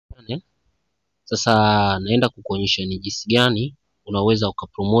Sasa naenda kukuonyesha ni jinsi gani unaweza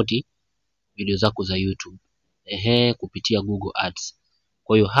ukapromote video zako za YouTube kupitia Google Ads.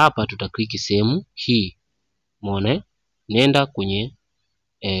 Kwa hiyo hapa tutakliki sehemu hii. Umeona? Nenda kwenye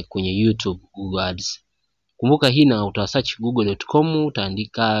YouTube Google Ads. Kumbuka hii na utasearch google.com,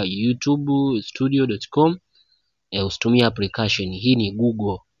 utaandika youtube-studio.com. Usitumie application. Hii ni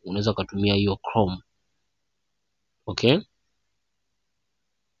Google. Unaweza kutumia hiyo Chrome. Okay?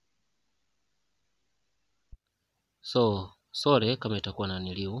 Sorry kama itakuwa na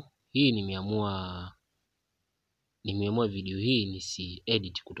niliu. Hii nimeamua video hii nisi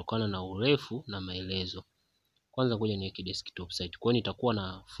edit kutokana na urefu na maelezo. Kwanza ngoja niweke desktop site. Kwa hiyo nitakuwa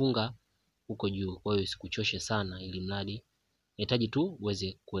nafunga huko juu. Kwa hiyo isikuchoshe sana, ili mradi nahitaji tu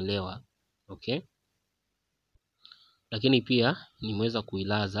uweze kuelewa. Okay? Lakini pia nimeweza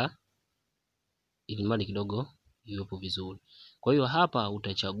kuilaza ili mradi kidogo iwepo vizuri. Kwa hiyo hapa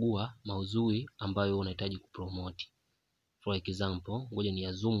utachagua maudhui ambayo unahitaji kupromote. For example, ngoja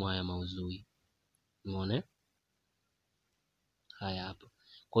ni zoom haya maudhui. Umeona? Haya hapa.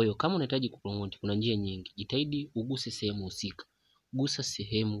 Kwa hiyo kama unahitaji kupromote, kuna njia nyingi. Jitahidi uguse sehemu husika. Gusa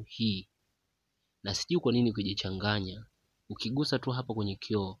sehemu hii. Na sijui kwa nini kujichanganya. Ukigusa tu hapa kwenye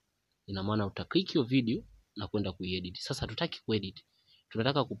kioo, ina maana utaklik hiyo video na kwenda kuedit. Sasa tutaki kuedit.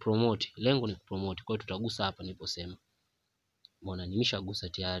 Tunataka kupromote. Lengo ni kupromote. Kwa hiyo tutagusa hapa niliposema. Umeona, nimeshagusa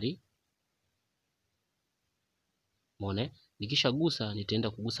tayari. Umeona? Nikishagusa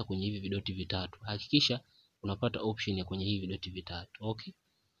nitaenda kugusa kwenye hivi vidoti vitatu. Hakikisha unapata option ya kwenye hivi vidoti vitatu. Okay?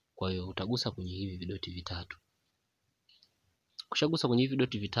 Kwa hiyo utagusa kwenye hivi vidoti vitatu. Ukishagusa kwenye hivi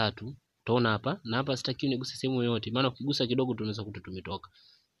vidoti vitatu, utaona hapa, na hapa sitaki uniguse sehemu yoyote, maana ukigusa kidogo tunaweza kutumetoka.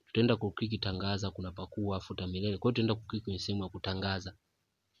 Tutaenda kuklik tangaza, kuna pakua, futa milele. Kwa hiyo tutaenda kuklik kwenye sehemu ya kutangaza.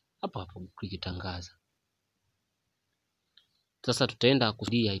 Hapa kuklik tangaza. Sasa tutaenda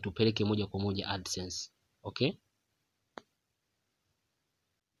kusudia itupeleke moja kwa moja AdSense. Okay?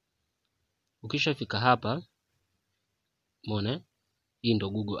 Ukishafika hapa, umeona? Hii ndo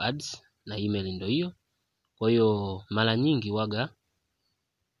Google Ads na email ndo hiyo. Kwa hiyo mara nyingi waga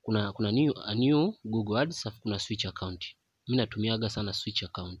kuna new Google Ads afu kuna switch account. Mimi natumiaga sana switch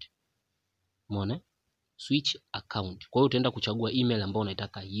account. Umeona? Switch account. Kwa hiyo utaenda kuchagua email ambayo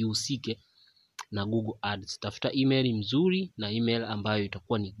unataka ihusike na Google Ads. Tafuta email mzuri na email ambayo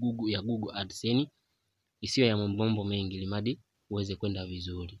itakuwa ni Google Ads, yani isiyo ya mambo mengi, ili mradi uweze kwenda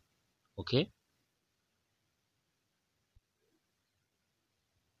vizuri. Okay?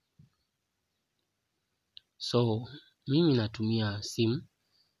 So mimi natumia simu,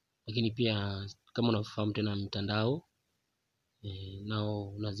 lakini pia kama unafahamu tena mtandao nao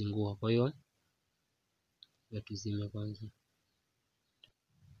unazingua. Kwa hiyo tuzime kwanza.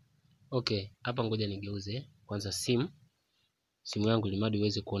 Okay, hapa ngoja nigeuze kwanza simu yangu ili mradi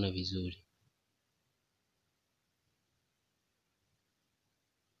uweze kuona vizuri.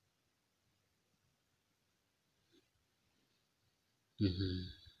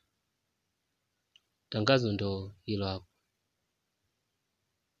 Tangazo ndo hilo hapo.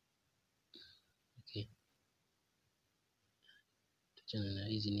 Okay. Tuachana na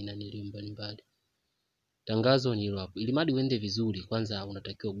hizi nina nilio mbalimbali. Tangazo ni hilo hapo. Ili mradi uende vizuri, kwanza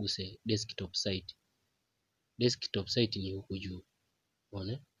unatakiwa uguse desktop site. Desktop site ni huku juu.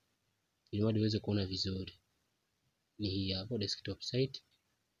 Unaona? Ili mradi uweze kuona vizuri. Ni hii hapo desktop site.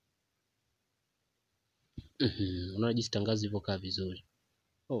 Unaona jinsi tangazo lilivyokaa vizuri.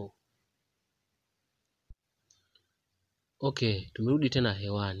 Okay, tumerudi tena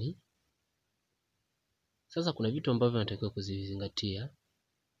hewani. Sasa kuna vitu ambavyo natakiwa kuzizingatia.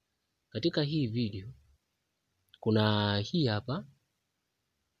 Katika hii video kuna hii hapa.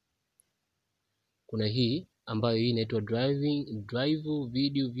 Kuna hii ambayo hii inaitwa drive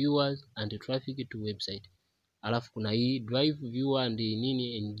video viewers and traffic to website. Alafu kuna hii drive viewer and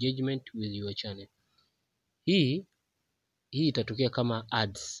engagement with your channel. Hii itatokea kama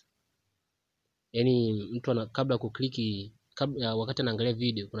ads. Yaani mtu kabla kukliki, wakati anaangalia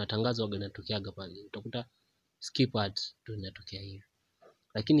video kuna tangazo waga linatokeaga pale. Utakuta skip ads ndio inatokea hivi.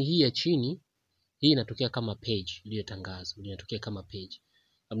 Lakini hii ya chini, hii inatokea kama page, ile tangazo inatokea kama page.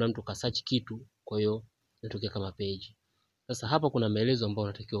 Labda mtu ka search kitu, kwa hiyo inatokea kama page. Sasa hapa kuna maelezo ambayo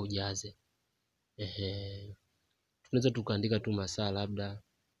unatakiwa ujaze. Tunaweza tukaandika tu masaa, labda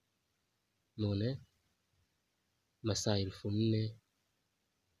unaona masaa 4000.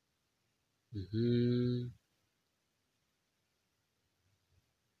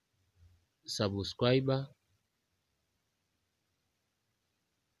 Subscriber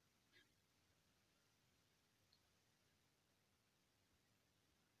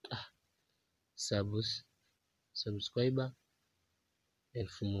subscriber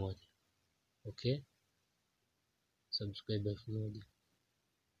 1000. Okay, subscriber 1000.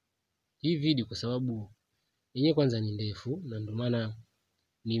 Hii video kwa sababu yenyewe kwanza ni ndefu na ndio maana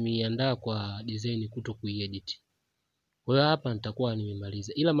nimeiandaa kwa design kuto kuiedit. Kwa hiyo hapa nitakuwa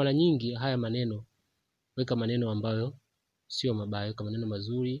nimemaliza. Ila mara nyingi haya maneno, weka maneno ambayo sio mabaya, weka maneno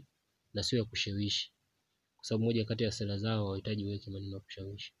mazuri na sio ya kushawishi. Kwa sababu moja kati ya sera zao wahitaji weke maneno ya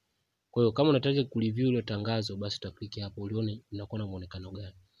kushawishi. Kwa hiyo kama unataka kureview ile tangazo, basi utaklik hapo ulione inakuwa na muonekano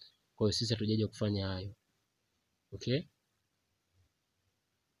gani. Kwa hiyo sisi hatujaje kufanya hayo. Okay?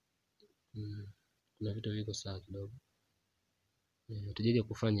 Kuna vitu viko sawa kidogo. Hatujaje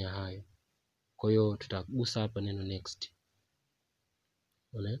kufanya hayo. Kwa hiyo tutagusa hapa neno next.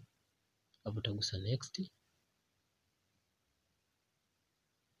 Unaona? Hapo tutagusa next.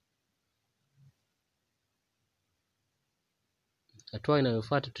 Hatua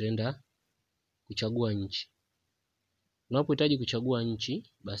inayofuata tutaenda kuchagua nchi. Unapohitaji kuchagua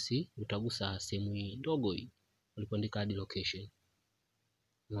nchi, basi utagusa sehemu hii ndogo hii ulipoandika add location.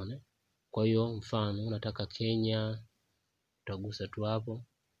 Unaona? Kwa hiyo mfano unataka Kenya, utagusa tu hapo.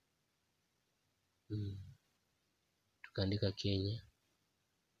 Tukaandika Kenya.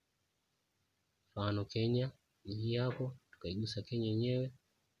 Mfano Kenya ni hii hapo, tukaigusa Kenya yenyewe.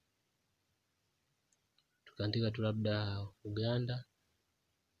 Tukaandika tu labda Uganda.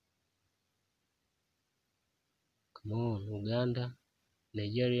 Come on, Uganda,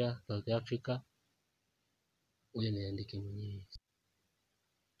 Nigeria, South Africa. Uje niandike mwenyewe.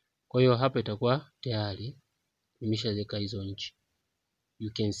 Kwa hiyo hapa itakuwa tayari nimeshaweka hizo nchi.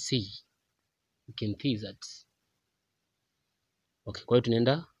 You can see that. Okay, kwa hiyo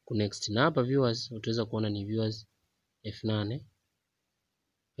tunaenda ku next. Na hapa viewers utaweza kuona ni viewers 8000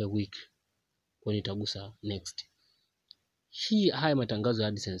 per week. Kwa hiyo nitagusa next. Haya matangazo ya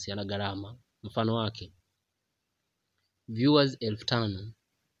AdSense yana gharama. Mfano wake viewers 5000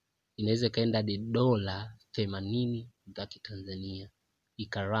 inaweza kaenda hadi $80 za Kitanzania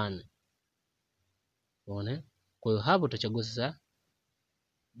ikarun. Unaona? Kwa hiyo hapo utachagua sasa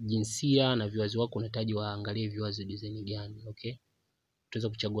jinsia na viewers wako unahitaji waangalie viewers design gani. Okay, utaweza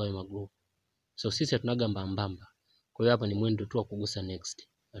kuchagua hayo magroup. So sisi hatunaga mbambamba. Kwa hiyo hapa ni mwendo tu wa kugusa next.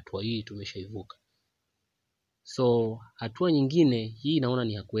 Hatua hii tumeshaivuka. So hatua nyingine hii naona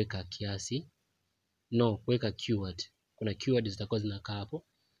ni ya kuweka kiasi. No, kuweka keyword. Kuna keyword zitakuwa zinakaa hapo.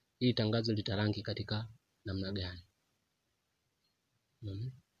 Hii tangazo litaranki katika namna gani?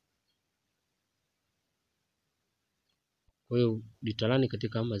 Kwa hiyo litaranki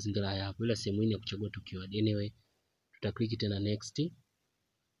katika mazingira haya hapo. Ila sehemu hii ya kuchagua tu keyword. Anyway, tutaklik tena next.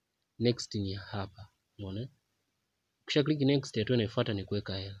 Next ni hapa. Unaona? Ukisha click next, hatua inayofuata ni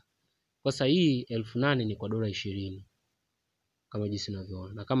kuweka hela. Kwa sasa hii 8000 ni kwa $20 kama jinsi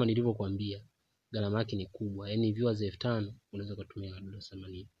unavyoona. Na kama nilivyokuambia, gharama yake ni kubwa. Yaani viewers 5000 unaweza kutumia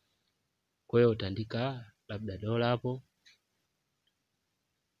 $80. Kwa hiyo utaandika labda dola hapo.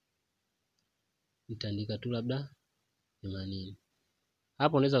 Nitaandika tu labda 80.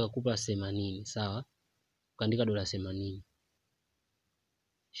 Hapo unaweza kukupa 80, sawa? Ukaandika dola 80.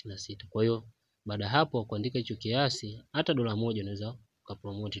 26. Kwa hiyo baada hapo kuandika hicho kiasi, hata dola moja unaweza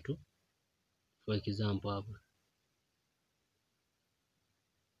ukapromote tu. For example hapo.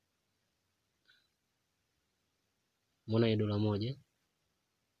 Mbona hiyo dola moja?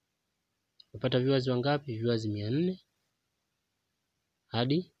 Upata viewers wangapi? Viewers 400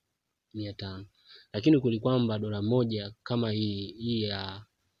 hadi 500. Lakini kwamba dola moja kama hii ya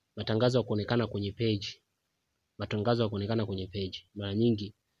matangazo ya kuonekana kwenye page. Matangazo ya kuonekana kwenye page. Mara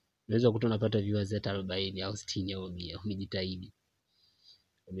nyingi unaweza kukuta unapata viewers hata 40 au 60 au 100. Umejitahidi.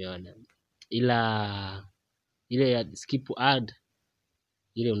 Umeona? Ila ile ya skip ad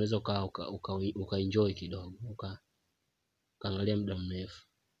ile unaweza uka enjoy kidogo. Ukaangalia muda mrefu.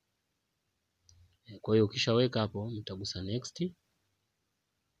 Kwa hiyo ukishaweka hapo mtagusa next.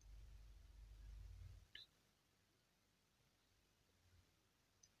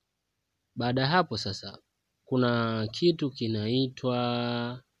 Baada hapo sasa kuna kitu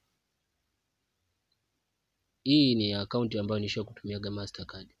kinaitwa, hii ni akaunti ambayo nisha kutumiaga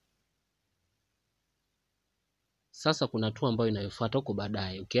Mastercard. Sasa kuna hatua ambayo inayofuata huko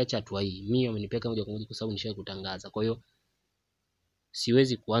baadaye. Ukiacha hatua hii, mimi wamenipeka moja kwa moja kwa sababu nisha kutangaza. Kwa hiyo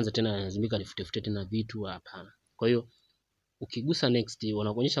siwezi kuanza tena lazimika nifute tena vitu, hapana. Kwa hiyo ukigusa next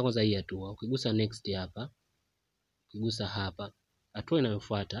wanakuonyesha kwanza hii hatua. Ukigusa next hapa, ukigusa hapa, hatua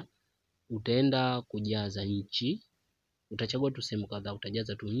inayofuata utaenda kujaza nchi. Utachagua tu sehemu kadhaa,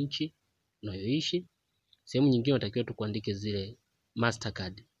 utajaza tu nchi unayoishi. Sehemu nyingine unatakiwa tu kuandike zile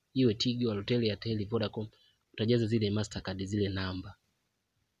Mastercard. Iwe Tigo, Airtel, Airtel, Vodacom, utajaza zile Mastercard zile namba.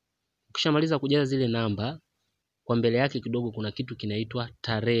 Ukishamaliza kujaza zile namba, kwa mbele yake kidogo kuna kitu kinaitwa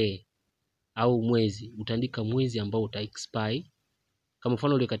tarehe. au mwezi, utaandika mwezi ambao uta expire. Kama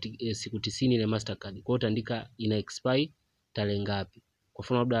mfano ile siku 90 ile Mastercard, kwa hiyo utaandika ina expire tarehe ngapi. Kwa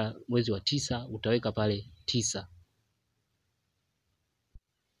mfano labda mwezi wa 9, utaweka pale 9.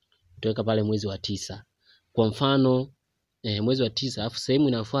 Utaweka pale mwezi wa 9. Kwa mfano mwezi wa 9, alafu sehemu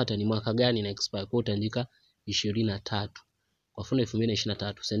inayofuata ni mwaka gani na expire, kwa hiyo utaandika 23. Kwa mfano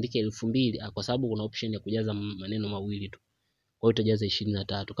 2023, usiandike 2000 kwa sababu kuna option ya kujaza maneno mawili tu. Kwa hiyo utajaza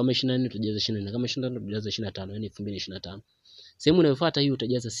 23. Kama 24 utajaza 24, kama 25 utajaza 25, yani 2025. Sehemu inayofuata hii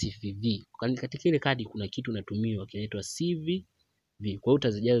utajaza CVV. Katika ile kadi kuna kitu natumiwa kinaitwa CVV. Kwa hiyo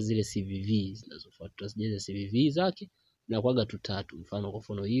utazijaza zile CVV zinazofuata. Utazijaza CVV zake na kuaga tu 3.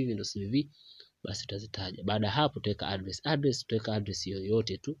 Mfano hivi ndio CVV, basi utazitaja. Baada hapo utaweka address, utaweka address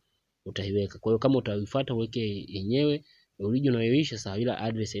yoyote tu utaiweka. Kwa hiyo kama utaifuata uweke yenyewe original unayoisha sawa, ila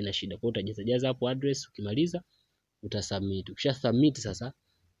address haina shida. Kwa hiyo utajaza hapo address, ukimaliza utasubmit. Ukisha submit sasa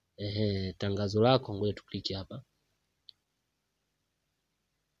tangazo lako, ngoja tukliki hapa.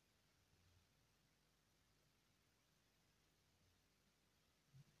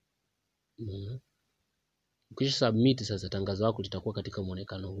 Ukisha submit sasa tangazo lako litakuwa katika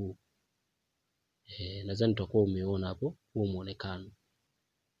muonekano huu. Nadhani utakuwa umeona hapo huo muonekano.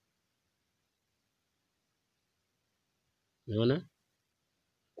 Umeona?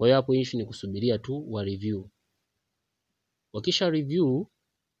 Kwa hiyo hapo issue ni kusubiria tu wa review. Wakisha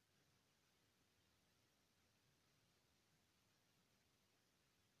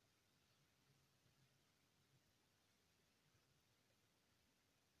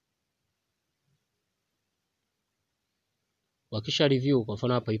review kwa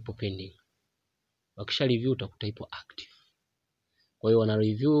mfano hapa ipo pending. Wakisha review utakuta ipo active. Kwa hiyo wana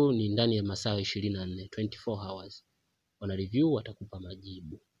review ni ndani ya masaa 24, 24 hours. Wana review watakupa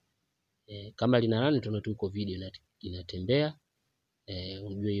majibu. Kama lina run tunaona tu uko video inatembea.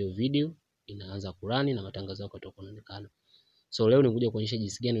 Unajua hiyo video inaanza kurani na matangazo yako yatakuwa yanaonekana. So leo nimekuja kuonyesha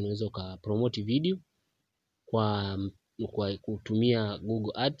jinsi gani unaweza ukapromote video kwa kutumia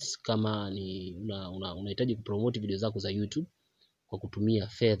Google Ads. Kama ni unahitaji kupromote video zako za YouTube kwa kutumia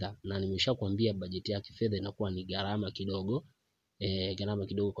fedha, na nimeshakwambia budget yake fedha inakuwa ni gharama kidogo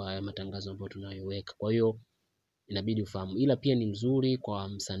kwa haya matangazo ambayo tunayoweka. Kwa hiyo inabidi ufahamu, ila pia ni mzuri kwa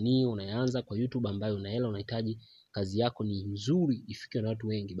msanii unaanza kwa YouTube ambayo una hela, unahitaji kazi yako ni nzuri ifike na watu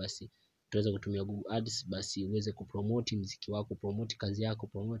wengi, basi utaweza kutumia Google Ads, basi uweze kupromote muziki wako, promote kazi yako,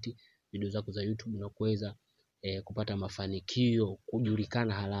 promote video zako za YouTube na kuweza kupata mafanikio,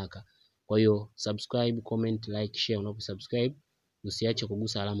 kujulikana haraka. Kwa hiyo subscribe, comment, like, share. Unaposubscribe usiache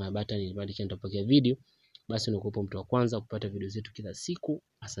kugusa alama ya button ili baadaye nitapokea video, basi unakuwa mtu wa kwanza kupata video zetu kila siku.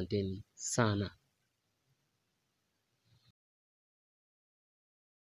 Asanteni sana.